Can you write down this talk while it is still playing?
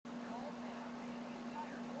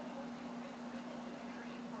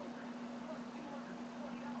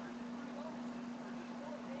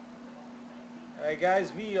Alright guys,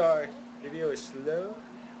 video is slow.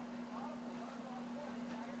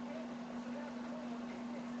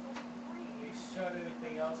 Let me shut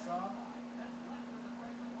anything else off.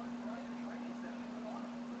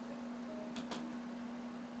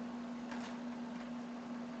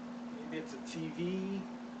 Maybe it's a TV.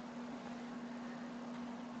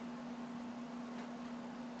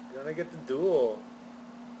 Gonna get the duel.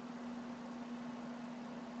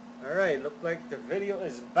 Alright, look like the video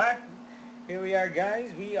is back. Here we are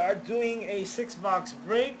guys. We are doing a 6-box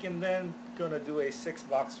break and then gonna do a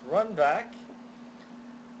 6-box run back.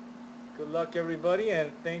 Good luck everybody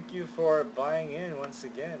and thank you for buying in once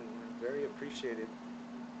again. Very appreciated.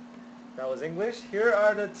 That was English. Here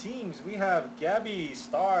are the teams. We have Gabby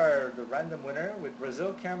Star, the random winner, with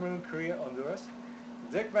Brazil, Cameroon, Korea, Honduras.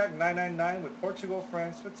 Dickback 999 with Portugal,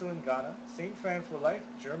 France, Switzerland, Ghana. Saint Fan for Life,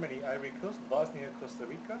 Germany, Ivory Coast, Bosnia, Costa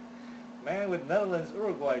Rica. Man with Netherlands,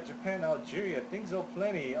 Uruguay, Japan, Algeria, Things O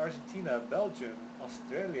Plenty, Argentina, Belgium,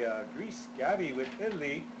 Australia, Greece, Gabby with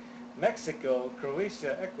Italy, Mexico,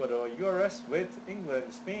 Croatia, Ecuador, URS with England,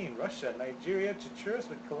 Spain, Russia, Nigeria, Honduras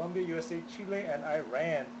with Colombia, USA, Chile, and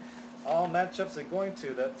Iran. All matchups are going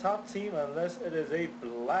to the top team unless it is a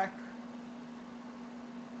black.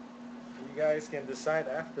 You guys can decide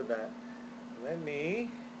after that. Let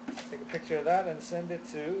me take a picture of that and send it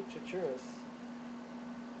to Honduras.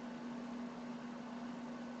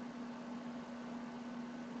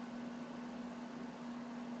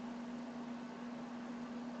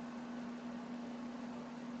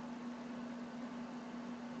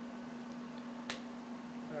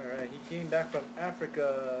 Alright, he came back from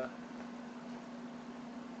Africa.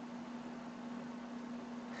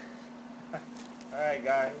 Alright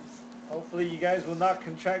guys, hopefully you guys will not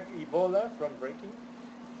contract Ebola from breaking.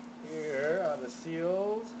 Here are the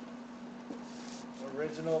seals.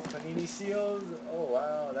 Original Panini seals. Oh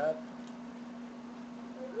wow,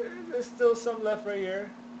 there's still some left right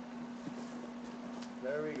here.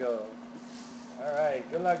 There we go. Alright,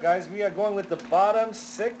 good luck guys. We are going with the bottom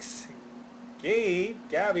 6.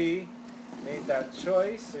 Gabby made that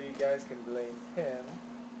choice, so you guys can blame him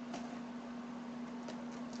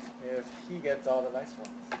if he gets all the nice ones.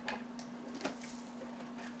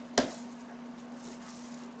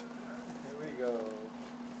 Here we go.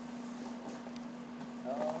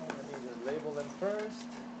 Let me just label them first.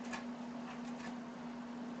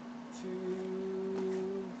 2,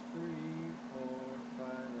 3, 4, 5,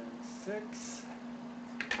 and 6.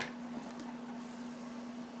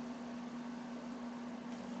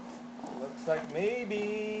 Looks like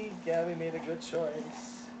maybe Gabby made a good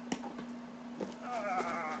choice.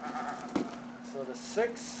 So the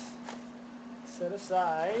 6 set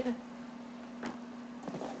aside.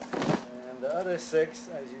 And the other 6,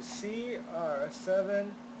 as you see, are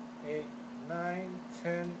 7, 8, 9,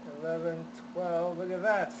 10, 11, 12. Look at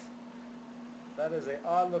that. That is an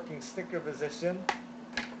odd looking sticker position.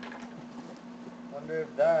 Wonder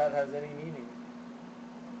if that has any meaning.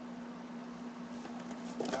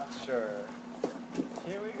 Not sure.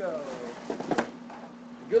 Here we go.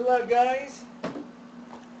 Good luck guys.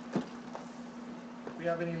 If we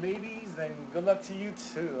have any ladies, then good luck to you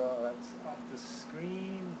too. Oh, that's off the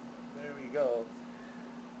screen. There we go.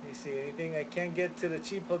 Let me see anything. I can't get to the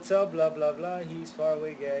cheap hotel, blah blah blah. He's far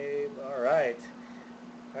away, Gabe. Alright.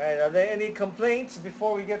 Alright, are there any complaints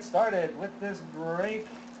before we get started with this break?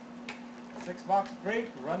 6-box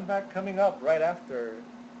break, run back coming up right after.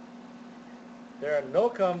 There are no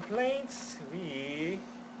complaints. We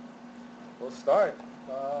will start.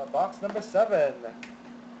 Box number 7.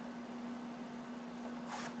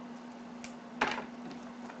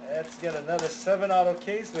 Let's get another 7 auto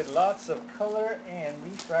case with lots of color and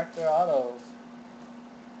refractor autos.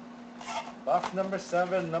 Box number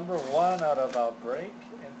 7, number 1 out of our break.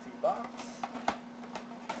 Empty box.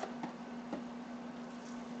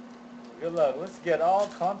 Good luck. Let's get all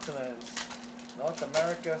continents. North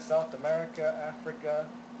America, South America, Africa,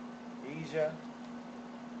 Asia.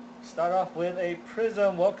 Start off with a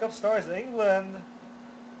Prizm World Cup Stars England.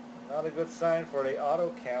 Not a good sign for the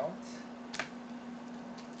auto count.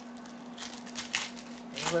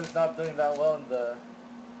 England's not doing that well in the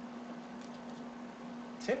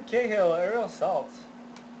Tim Cahill Aerial Assault.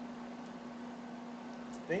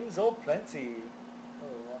 Things O Plenty.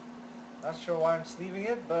 Oh, not sure why I'm sleeving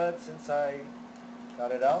it, but since I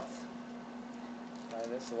got it out, might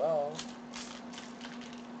as well.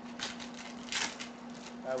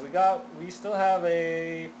 We still have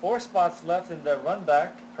 4 spots left in the run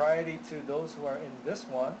back, priority to those who are in this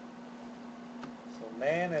one. So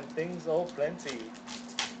man and Things O Plenty.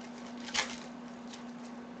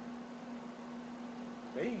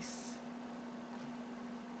 Base.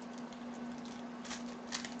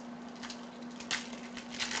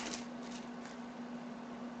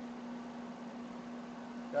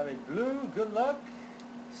 Got a blue, good luck.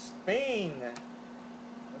 Spain.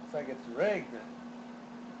 Looks like it's rigged.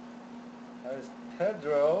 That is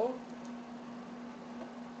Pedro.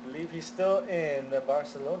 I believe he's still in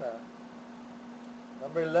Barcelona.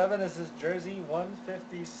 Number 11 is his jersey,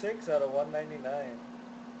 156 out of 199.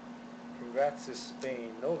 Congrats to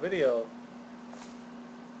Spain. No video.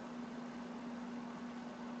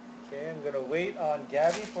 Okay, I'm going to wait on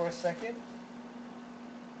Gabby for a second.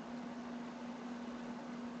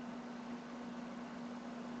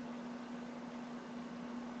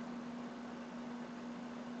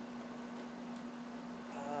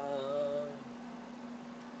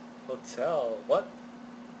 Hotel. What?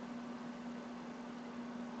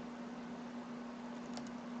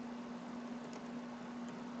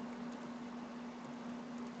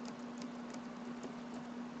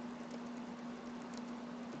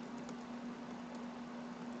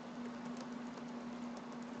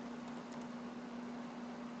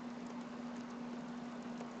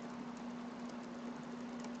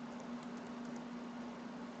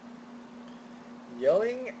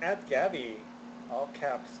 Yelling at Gabby. All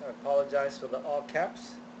caps. I apologize for the all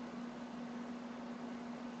caps.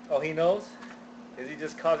 Oh, he knows? Is he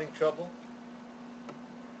just causing trouble?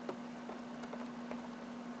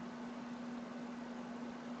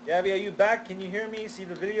 Gabby, are you back? Can you hear me? See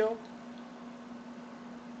the video?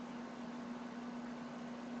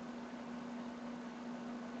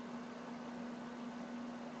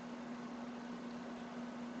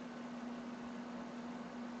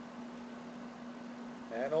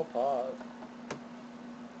 And no pause.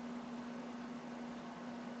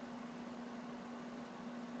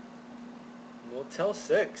 Motel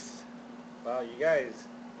 6. Wow, you guys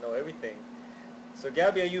know everything. So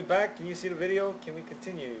Gabby, are you back? Can you see the video? Can we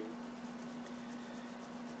continue?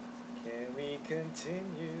 Can we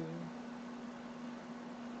continue?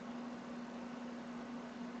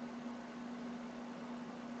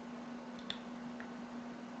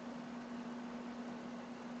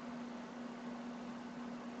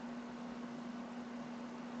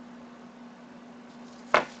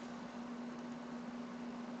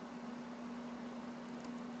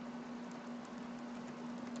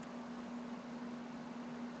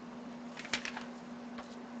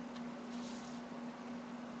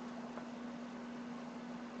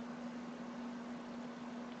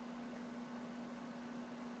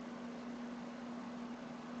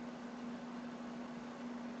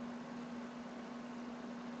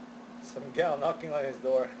 Some gal knocking on his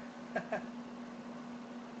door.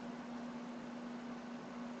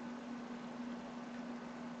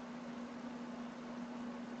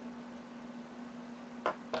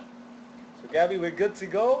 So Gabby, we're good to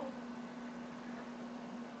go.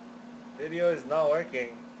 Video is not working.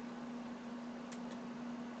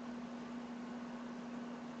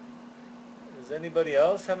 Is anybody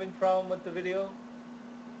else having problem with the video?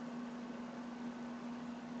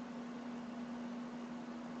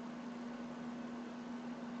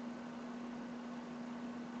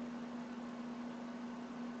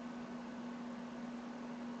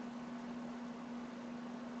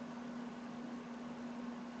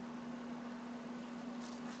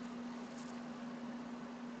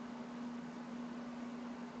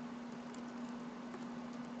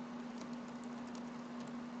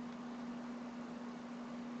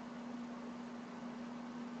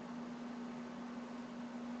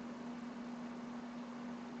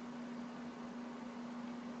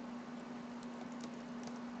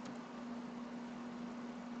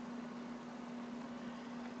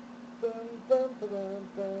 Bum, bum, bum, bum,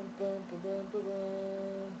 bum, bum, bum, bum,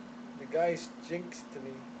 bum. The guy's jinxed to me.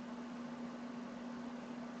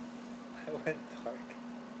 I went dark.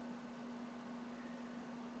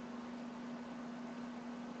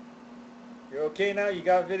 You're okay now? You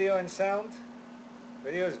got video and sound?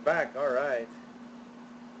 Video is back. Alright.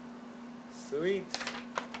 Sweet.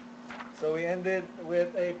 So we ended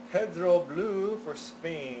with a Pedro Blue for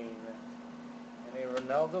Spain. And a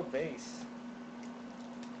Ronaldo base.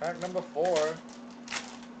 Pack number 4.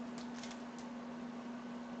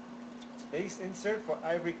 Base insert for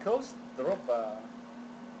Ivory Coast, Drogba.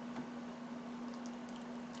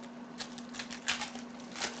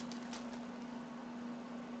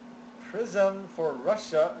 Prizm for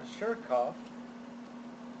Russia, Shirkov.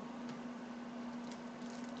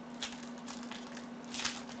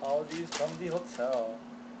 All these from the hotel.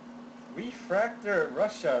 Refractor,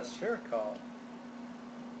 Russia, Shirkov.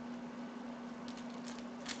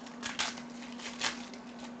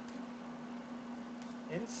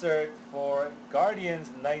 Insert for Guardians,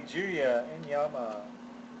 Nigeria, Enyama.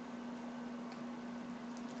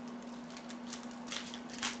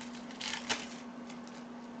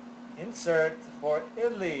 Insert for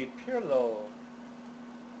Italy, Pirlo.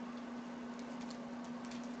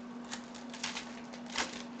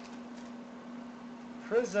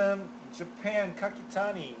 Prizm, Japan,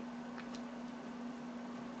 Kakitani.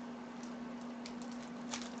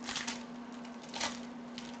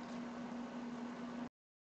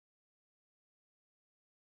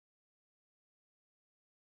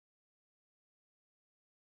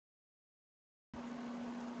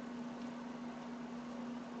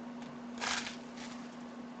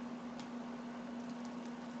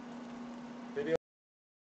 Video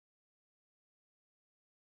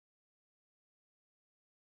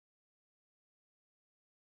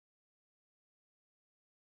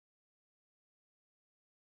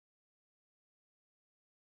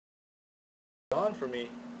on for me.